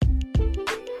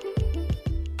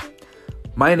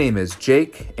My name is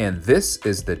Jake, and this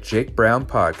is the Jake Brown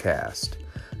Podcast.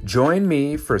 Join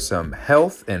me for some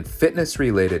health and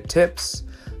fitness-related tips,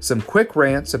 some quick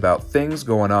rants about things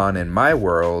going on in my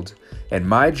world, and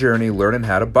my journey learning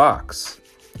how to box.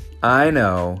 I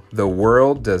know the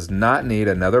world does not need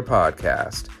another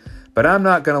podcast, but I'm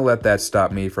not going to let that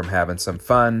stop me from having some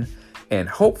fun and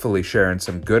hopefully sharing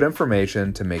some good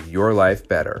information to make your life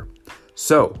better.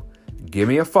 So, give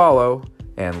me a follow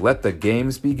and let the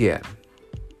games begin.